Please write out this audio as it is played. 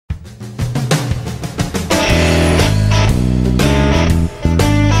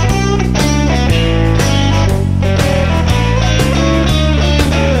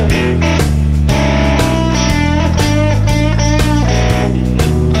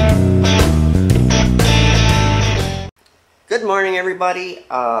morning, everybody.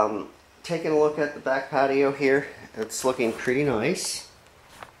 Taking a look at the back patio here. It's looking pretty nice.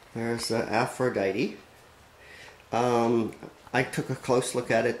 There's Aphrodite. I took a close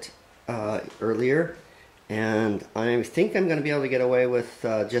look at it earlier, and I think I'm going to be able to get away with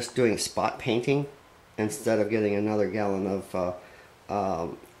just doing spot painting instead of getting another gallon of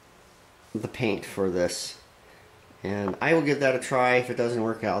the paint for this. And I will give that a try. If it doesn't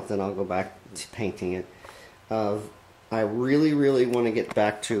work out, then I'll go back to painting it. I really want to get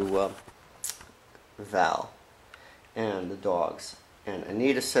back to Val and the dogs. And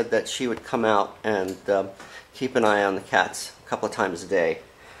Anita said that she would come out and keep an eye on the cats a couple of times a day,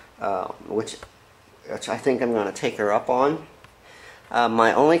 which I think I'm going to take her up on.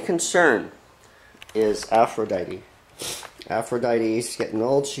 My only concern is Aphrodite. Aphrodite's getting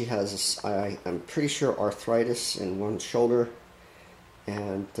old. She has, I'm pretty sure, arthritis in one shoulder,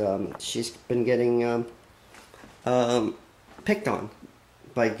 and she's been getting picked on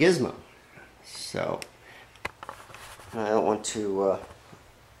by Gizmo. So I don't want to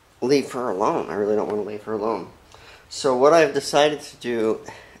leave her alone. I really don't want to leave her alone. So what I've decided to do,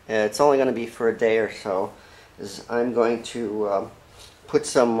 it's only going to be for a day or so, is I'm going to put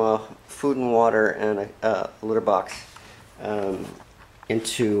some food and water and a litter box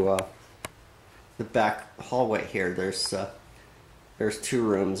into the back hallway here. There's 2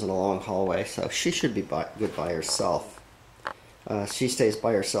 rooms and a long hallway, so she should be good by herself. She stays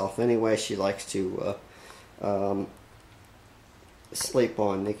by herself anyway. She likes to sleep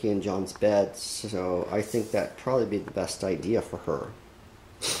on Nikki and John's bed, so I think that'd probably be the best idea for her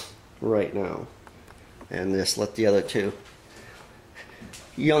right now. And just let the other 2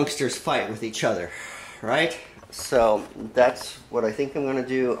 youngsters fight with each other, right? So that's what I think I'm going to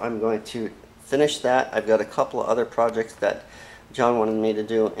do. I'm going to finish that. I've got a couple of other projects that John wanted me to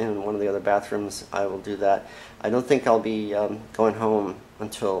do in one of the other bathrooms. I will do that. I don't think I'll be going home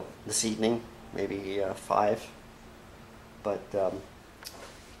until this evening, maybe 5. But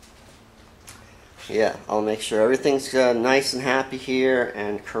yeah, I'll make sure everything's nice and happy here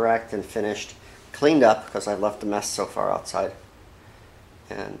and correct and finished, cleaned up, because I've left a mess so far outside.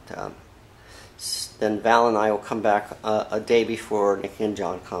 And then Val and I will come back a day before Nikki and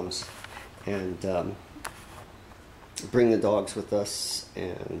John comes, and bring the dogs with us,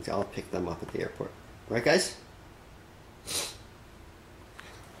 and I'll pick them up at the airport. Right, guys?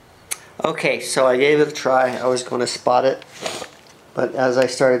 Okay, so I gave it a try. I was going to spot it, but as I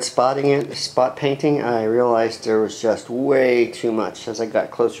started spot painting, I realized there was just way too much as I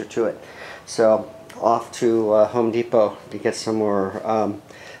got closer to it. So off to Home Depot to get some more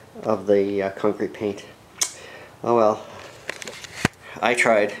of the concrete paint. Oh well, I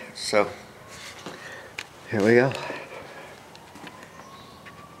tried, so here we go.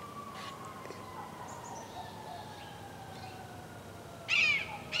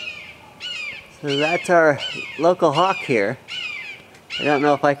 So that's our local hawk here. I don't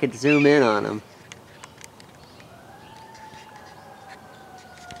know if I could zoom in on him.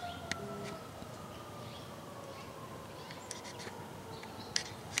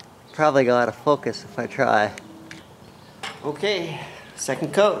 Probably go out of focus if I try. Okay,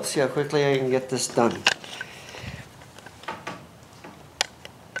 second coat. See how quickly I can get this done.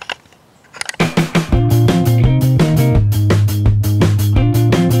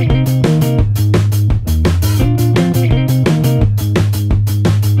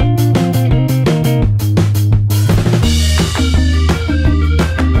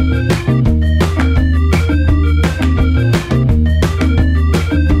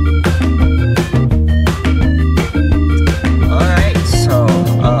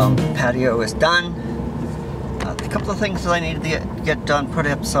 Is done. A couple of things that I needed to get done. Put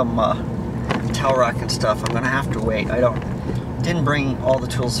up some towel rack and stuff. I'm gonna have to wait. Didn't bring all the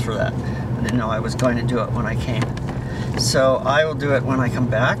tools for that. I didn't know I was going to do it when I came. So I will do it when I come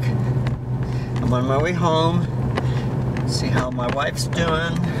back. I'm on my way home. See how my wife's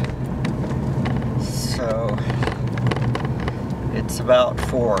doing. So it's about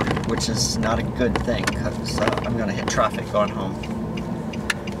 4, which is not a good thing because I'm gonna hit traffic going home.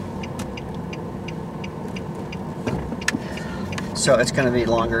 So it's going to be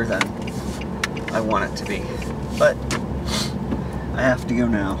longer than I want it to be. But I have to go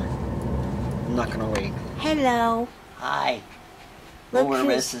now. I'm not going to wait. Hello. Hi. Look Homer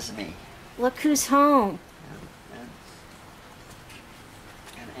misses me. Look who's home.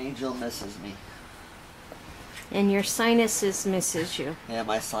 And Angel misses me. And your sinuses misses you. Yeah,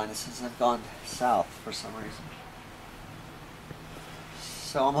 my sinuses have gone south for some reason.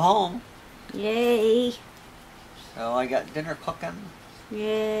 So I'm home. Yay. So I got dinner cooking.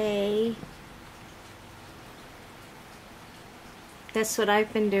 Yay. That's what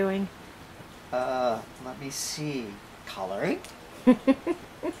I've been doing. Let me see. Coloring.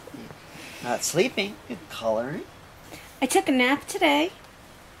 Not sleeping. You're coloring. I took a nap today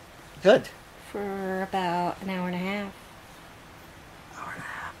Good. for about an hour and a half. Hour and a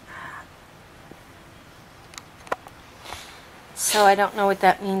half. So I don't know what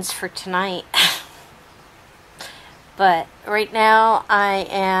that means for tonight. But right now I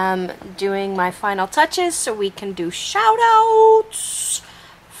am doing my final touches so we can do shout outs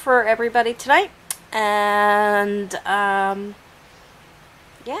for everybody tonight. And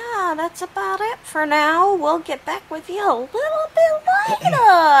yeah, that's about it for now. We'll get back with you a little bit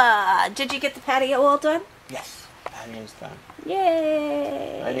later. Did you get the patio all done? Yes. Patio's done.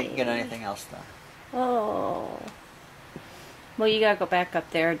 Yay. I didn't get anything else done. Oh. Well, you gotta go back up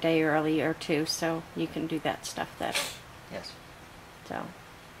there a day earlier too, so you can do that stuff then. Yes. So,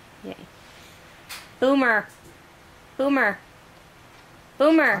 yay. Boomer. Boomer.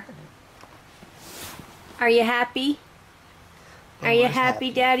 Boomer. Are you happy? Are you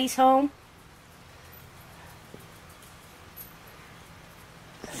happy Daddy's home?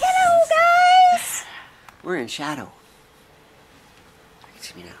 Hello, guys! We're in shadow. You can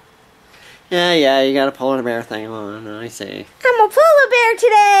see me now. Yeah, you got a polar bear thing on, I see. I'm a polar bear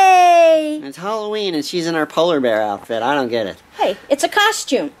today! It's Halloween and she's in our polar bear outfit. I don't get it. Hey, it's a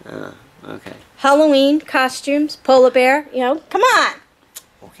costume. Oh, okay. Halloween costumes, polar bear, you know, come on!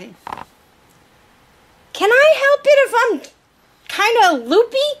 Okay. Can I help it if I'm kind of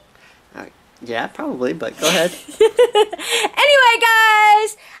loopy? Yeah, probably, but go ahead. Anyway,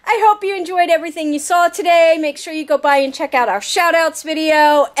 guys, I hope you enjoyed everything you saw today. Make sure you go by and check out our shoutouts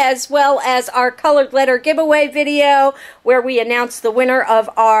video as well as our colored letter giveaway video where we announce the winner of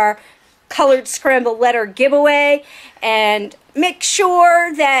our colored scrambled letter giveaway. And make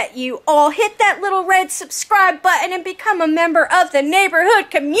sure that you all hit that little red subscribe button and become a member of the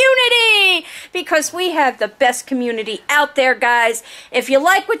neighborhood community because we have the best community out there, guys. If you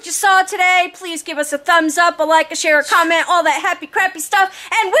like what you saw today, please give us a thumbs up, a like, a share, a comment, all that happy crappy stuff,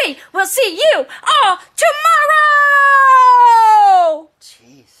 and we will see you all tomorrow!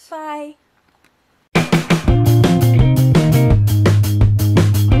 Jeez. Bye.